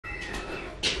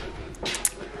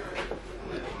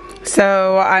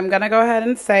So I'm gonna go ahead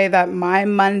and say that my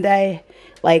Monday,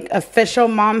 like, official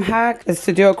mom hack is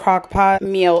to do a crock pot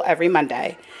meal every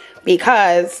Monday,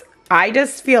 because I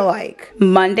just feel like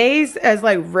Mondays is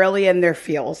like really in their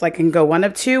feels. Like, can go one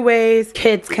of two ways.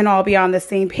 Kids can all be on the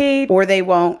same page, or they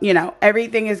won't. You know,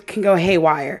 everything can go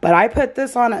haywire. But I put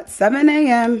this on at 7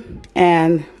 a.m.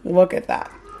 and look at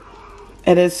that.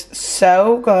 It is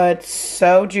so good,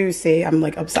 so juicy. I'm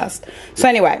like obsessed. So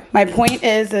anyway, my point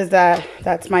is that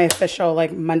that's my official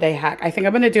like Monday hack. I think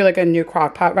I'm gonna do like a new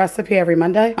crock pot recipe every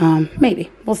Monday.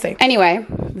 Maybe, we'll see. Anyway,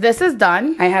 this is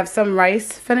done. I have some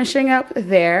rice finishing up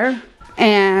there,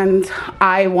 and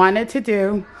I wanted to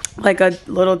do like a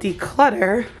little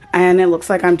declutter, and it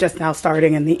looks like I'm just now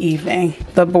starting in the evening.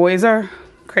 The boys are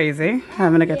crazy,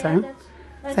 having a good time.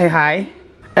 Say hi.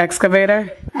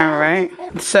 Excavator. All right,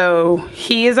 so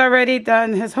he has already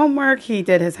done his homework. He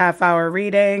did his half-hour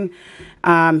reading.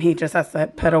 He just has to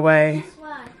put away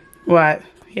what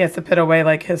he has to put away,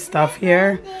 like his stuff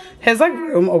here. His like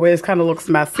room always kind of looks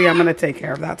messy. I'm gonna take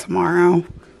care of that tomorrow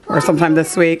or sometime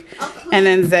this week. And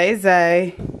then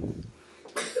Zay,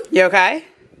 you okay?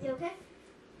 You okay?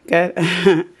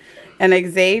 Good.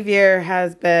 And Xavier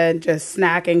has been just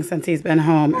snacking since he's been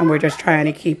home, and we're just trying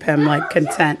to keep him like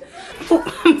content.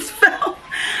 Oh,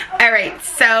 all right,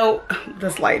 so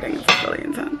this lighting is really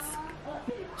intense.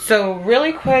 So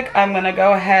really quick, I'm gonna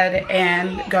go ahead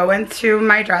and go into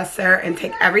my dresser and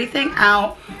take everything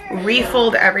out,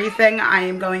 refold everything. I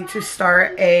am going to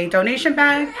start a donation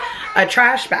bag, a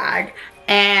trash bag,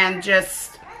 and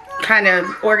just kind of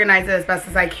organize it as best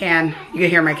as I can. You can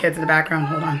hear my kids in the background,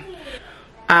 hold on.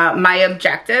 My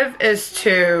objective is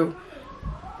to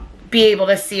be able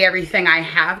to see everything I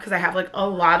have, because I have like a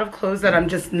lot of clothes that I'm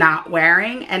just not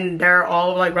wearing, and they're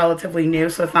all like relatively new,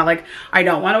 so it's not like I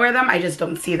don't want to wear them, I just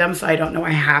don't see them, so I don't know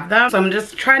I have them. So I'm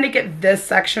just trying to get this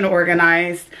section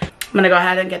organized. I'm gonna go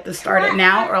ahead and get this started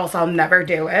now, or else I'll never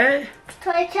do it.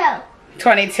 22.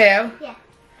 22? Yeah.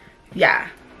 Yeah,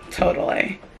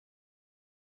 totally.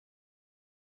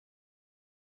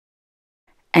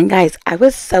 And guys, I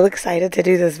was so excited to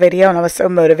do this video, and I was so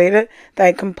motivated that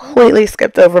I completely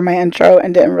skipped over my intro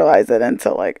and didn't realize it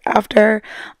until like after.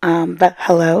 But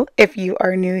hello, if you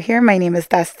are new here, my name is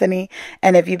Destiny,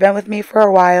 and if you've been with me for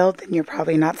a while, then you're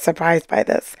probably not surprised by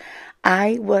this.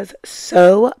 I was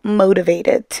so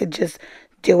motivated to just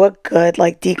do a good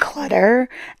like declutter,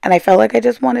 and I felt like I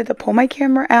just wanted to pull my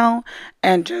camera out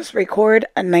and just record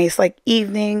a nice like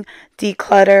evening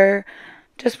declutter,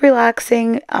 just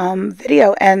relaxing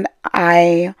video. And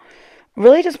I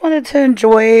really just wanted to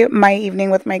enjoy my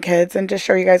evening with my kids and just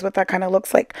show you guys what that kind of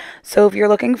looks like. So if you're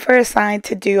looking for a sign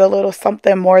to do a little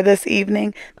something more this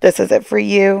evening, this is it for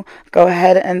you. Go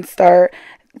ahead and start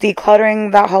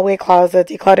decluttering that hallway closet,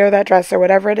 declutter that dresser,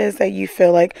 whatever it is that you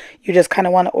feel like you just kind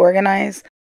of want to organize.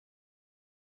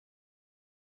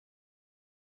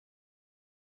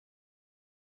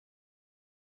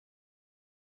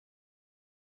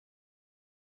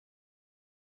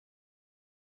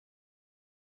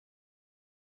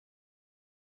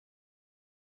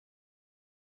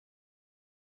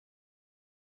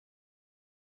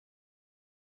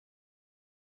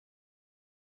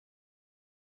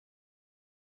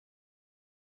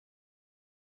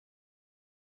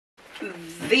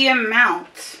 The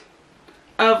amount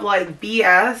of like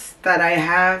BS that I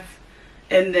have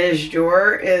in this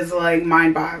drawer is like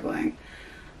mind-boggling.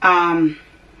 I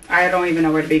don't even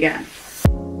know where to begin.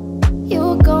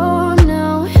 You're gone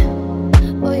now,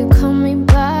 or you're coming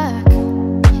back.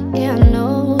 Yeah, I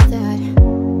know that.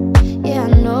 Yeah, I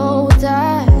know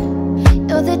that.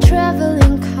 You're the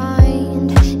traveling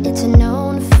kind. It's a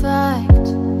known fact.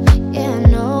 Yeah, I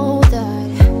know that.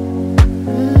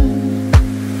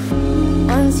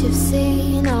 Once you've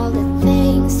seen all the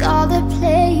things, all the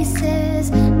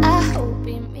places, I hope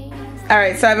it means.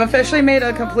 Alright, so I've officially made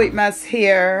a complete mess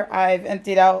here. I've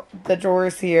emptied out the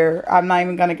drawers here. I'm not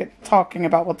even going to get talking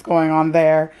about what's going on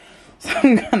there. So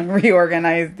I'm going to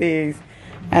reorganize these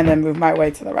and then move my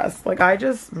way to the rest. Like, I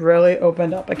just really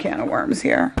opened up a can of worms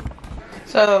here.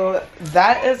 So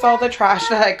that is all the trash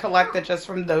that I collected just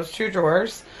from those two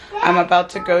drawers. I'm about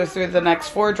to go through the next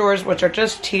 4 drawers, which are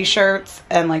just t-shirts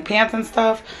and like pants and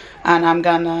stuff. And I'm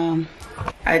gonna,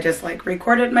 I just like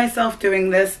recorded myself doing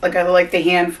this. Like I like the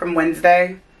hand from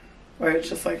Wednesday where it's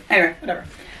just like, anyway, whatever.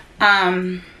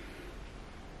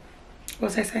 What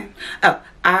was I saying? Oh,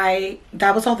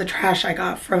 that was all the trash I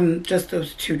got from just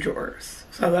those 2 drawers.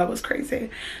 So that was crazy.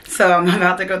 So I'm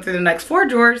about to go through the next 4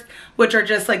 drawers, which are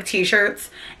just like t-shirts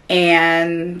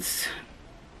and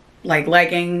like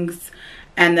leggings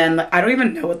And then like, I don't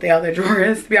even know what the other drawer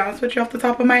is, to be honest with you, off the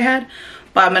top of my head.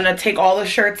 But I'm going to take all the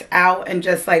shirts out and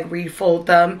just like refold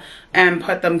them and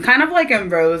put them kind of like in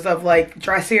rows of like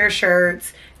dressier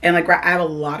shirts. And like I have a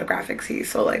lot of graphic tees.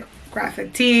 So like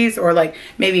graphic tees, or like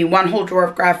maybe one whole drawer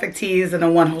of graphic tees and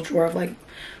then one whole drawer of like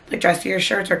dressier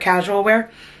shirts or casual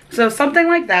wear. So something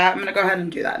like that. I'm going to go ahead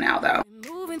and do that now though.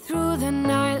 Moving through the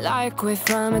night like we're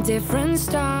from a different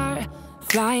star.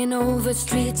 Flying over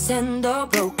streets and the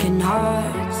broken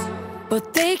hearts.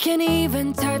 But they can't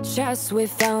even touch us, we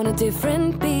found a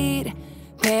different beat.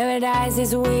 Paradise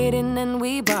is waiting and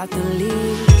we bought the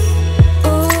lead.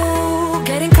 Ooh,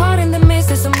 getting caught in the mist,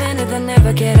 there's so many that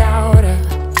never get out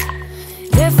of.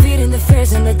 They're feeding the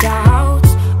fears and the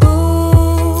doubts.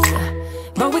 Ooh,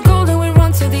 but we golden, we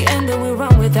run to the end and we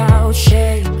run without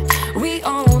shame. We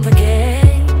own the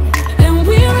game and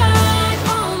we ride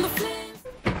on the flame.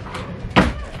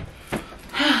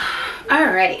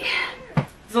 Alrighty.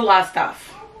 There's a lot of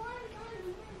stuff,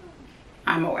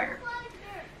 I'm aware,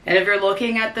 and if you're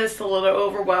looking at this a little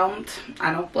overwhelmed,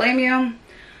 I don't blame you.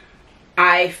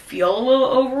 I feel a little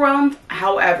overwhelmed.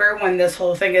 However, when this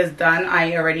whole thing is done,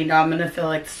 I already know I'm gonna feel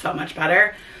like so much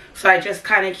better. So I just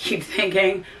kind of keep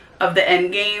thinking of the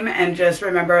end game and just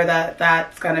remember that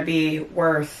that's gonna be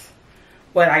worth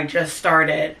what I just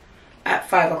started at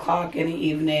 5 o'clock in the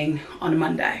evening on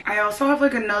Monday. I also have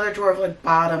like another drawer of like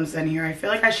bottoms in here. I feel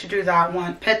like I should do that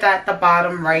one, put that at the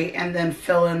bottom right, and then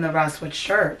fill in the rest with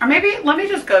shirts. Or maybe let me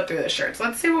just go through the shirts.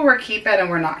 Let's see what we're keeping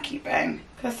and we're not keeping,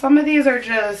 because some of these are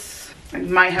just like,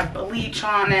 might have bleach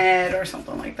on it or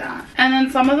something like that. And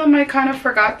then some of them I kind of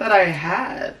forgot that I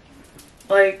had.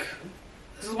 Like,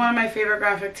 this is one of my favorite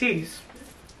graphic tees.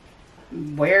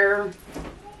 Where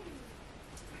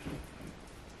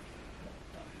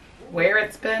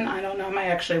it's been, I don't know. I might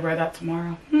actually wear that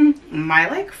tomorrow. My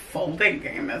like folding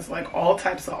game is like all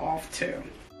types of off too.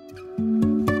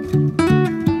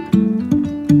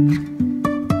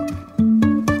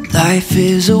 Life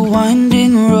is a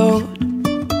winding road,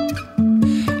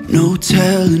 no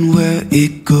telling where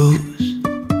it goes.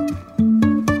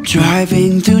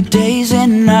 Driving through days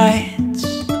and nights,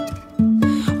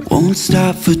 won't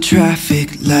stop for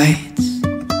traffic lights.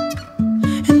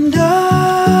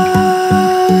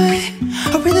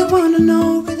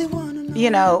 You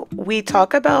know, we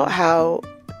talk about how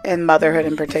in motherhood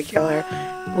in particular,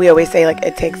 we always say like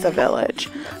it takes a village.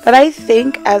 But I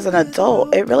think as an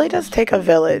adult, it really does take a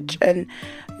village. And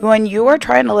when you are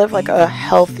trying to live like a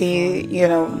healthy, you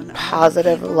know,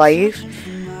 positive life,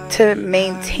 to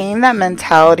maintain that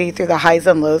mentality through the highs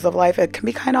and lows of life, it can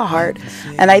be kind of hard.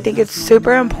 And I think it's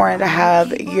super important to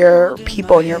have your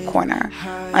people in your corner.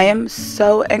 I am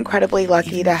so incredibly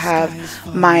lucky to have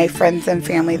my friends and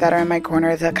family that are in my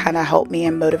corner to kind of help me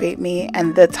and motivate me.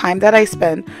 And the time that I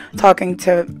spend talking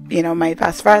to, you know, my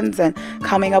best friends and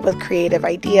coming up with creative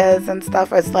ideas and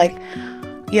stuff is like,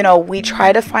 you know, we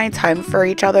try to find time for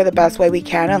each other the best way we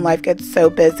can, and life gets so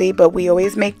busy, but we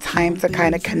always make time to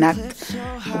kind of connect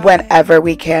whenever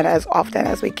we can, as often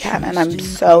as we can. And I'm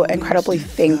so incredibly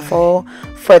thankful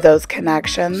for those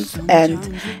connections. And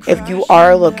if you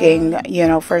are looking, you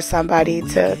know, for somebody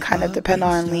to kind of depend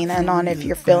on, lean in on, if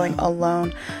you're feeling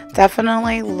alone,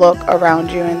 definitely look around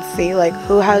you and see like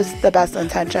who has the best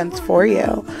intentions for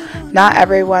you. Not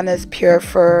everyone is pure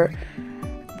for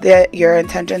your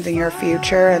intentions in your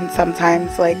future, and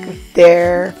sometimes like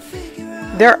their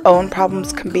own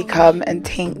problems can become and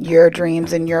taint your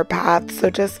dreams and your path.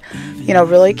 So just, you know,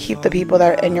 really keep the people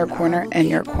that are in your corner in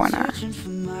your corner.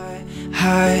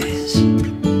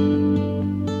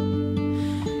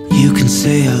 You can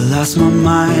say I lost my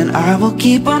mind, I will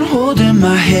keep on holding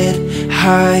my head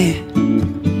high,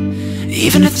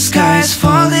 even if the sky is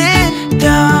falling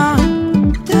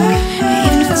down,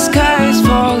 even if the sky is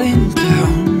falling down.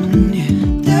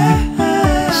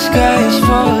 Sky is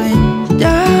falling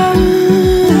down.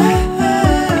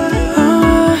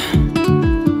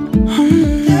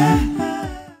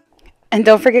 And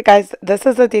don't forget, guys, this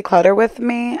is a declutter with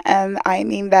me, and I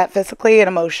mean that physically and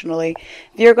emotionally.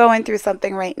 If you're going through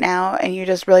something right now and you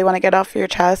just really want to get off your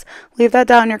chest, leave that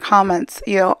down in your comments.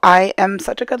 You know, I am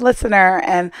such a good listener,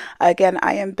 and again,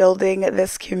 I am building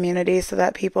this community so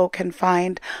that people can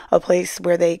find a place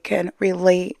where they can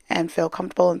relate and feel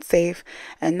comfortable and safe.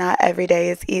 And not every day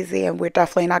is easy, and we're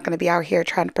definitely not going to be out here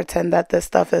trying to pretend that this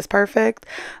stuff is perfect.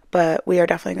 But we are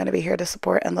definitely going to be here to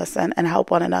support and listen and help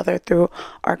one another through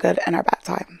our good and our bad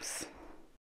times.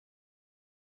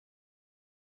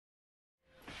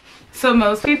 So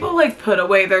most people like put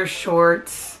away their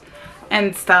shorts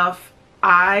and stuff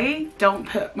I don't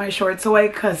put my shorts away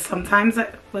because sometimes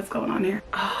what's going on here?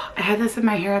 Oh, I had this in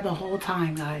my hair the whole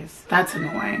time, guys. That's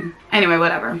annoying. Anyway,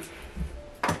 whatever.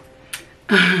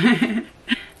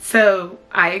 So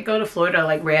I go to Florida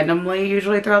like randomly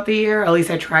usually throughout the year, or at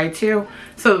least I try to.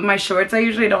 So my shorts I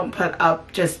usually don't put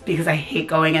up just because I hate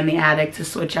going in the attic to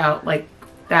switch out like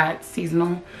that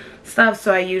seasonal stuff.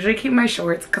 So I usually keep my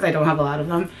shorts, because I don't have a lot of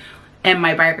them, and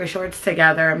my biker shorts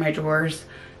together in my drawers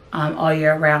all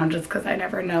year round, just because I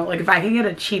never know. Like if I can get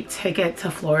a cheap ticket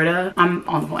to Florida, I'm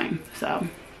on the plane. So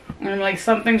I'm like,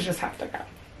 some things just have to go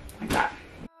like that.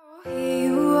 Here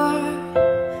you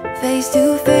are, face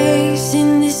to face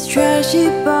in this trashy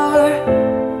bar.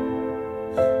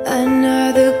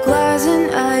 Another glass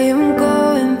and I am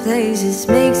going places.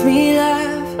 Makes me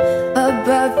laugh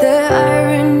about the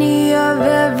irony of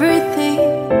everything.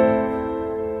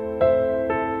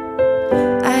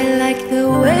 I like the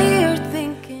way you're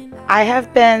thinking. I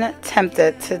have been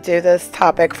tempted to do this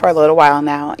topic for a little while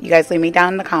now. You guys leave me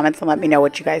down in the comments and let me know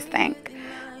what you guys think.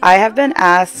 I have been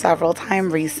asked several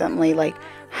times recently, like,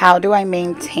 how do I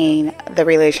maintain the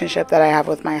relationship that I have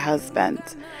with my husband?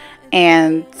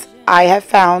 And I have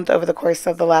found over the course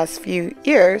of the last few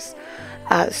years,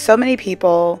 so many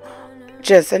people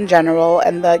just in general,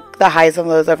 and the highs and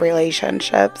lows of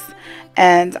relationships.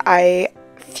 And I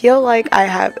feel like I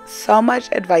have so much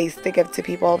advice to give to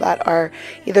people that are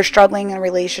either struggling in a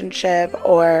relationship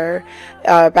or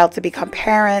about to become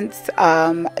parents,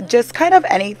 just kind of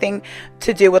anything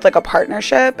to do with like a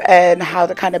partnership and how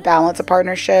to kind of balance a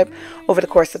partnership over the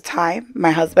course of time.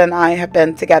 My husband and I have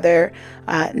been together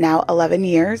now 11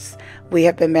 years. We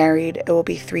have been married. It will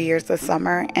be 3 years this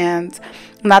summer. And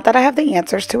not that I have the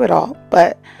answers to it all,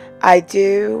 but I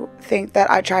do think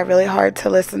that I try really hard to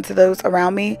listen to those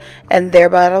around me and their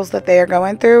battles that they are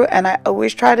going through. And I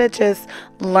always try to just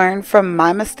learn from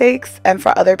my mistakes and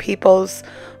for other people's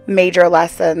major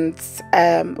lessons,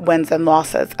 wins and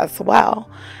losses as well.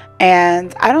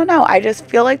 And I don't know, I just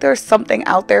feel like there's something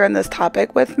out there in this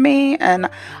topic with me, and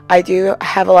I do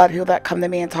have a lot of people that come to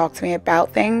me and talk to me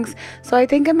about things, so I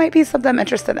think it might be something I'm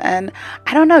interested in.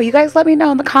 I don't know, you guys let me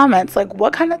know in the comments, like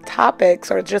what kind of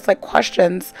topics or just like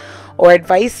questions or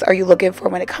advice are you looking for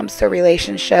when it comes to a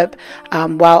relationship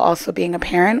while also being a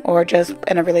parent, or just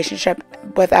in a relationship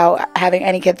without having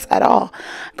any kids at all.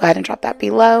 Go ahead and drop that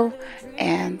below,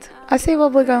 and I'll see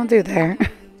what we're gonna do there.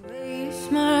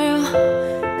 Smile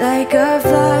like a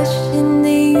flash in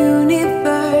the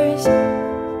universe.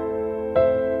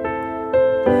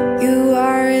 You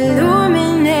are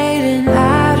illuminating.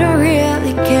 I don't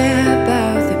really care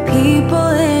about the people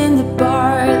in the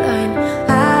bar line.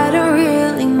 I don't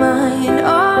really mind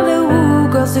all the woo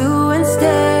girls doing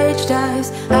stage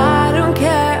dives. I don't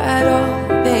care at all,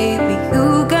 baby.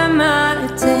 You got my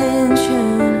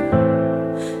attention.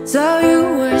 So you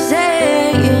were saying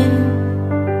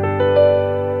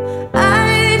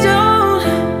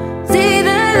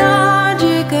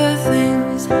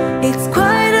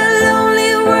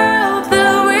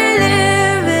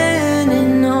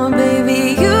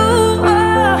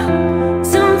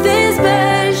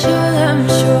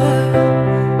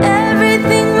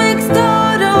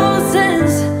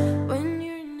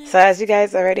So as you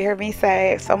guys already heard me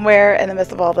say, somewhere in the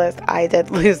midst of all this, I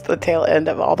did lose the tail end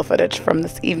of all the footage from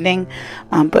this evening,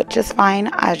 but just fine.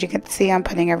 As you can see, I'm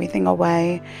putting everything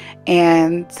away,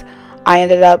 and I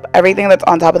ended up, everything that's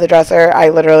on top of the dresser, I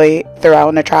literally threw out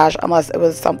in the trash, unless it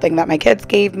was something that my kids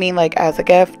gave me, like as a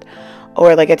gift,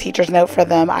 or like a teacher's note for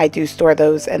them. I do store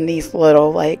those in these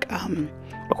little like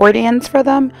accordions for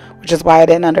them, which is why I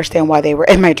didn't understand why they were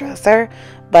in my dresser.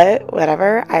 But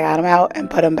whatever, I got them out and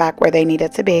put them back where they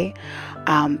needed to be.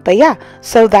 But yeah,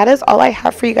 so that is all I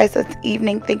have for you guys this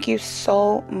evening. Thank you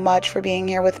so much for being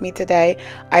here with me today.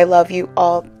 I love you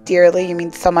all dearly. You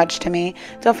mean so much to me.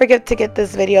 Don't forget to give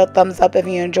this video a thumbs up if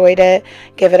you enjoyed it.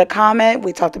 Give it a comment.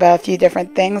 We talked about a few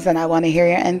different things, and I want to hear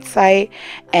your insight.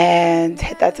 And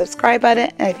hit that subscribe button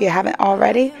if you haven't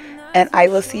already. And I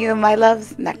will see you, my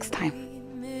loves, next time.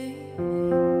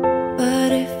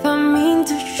 But if I mean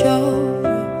to show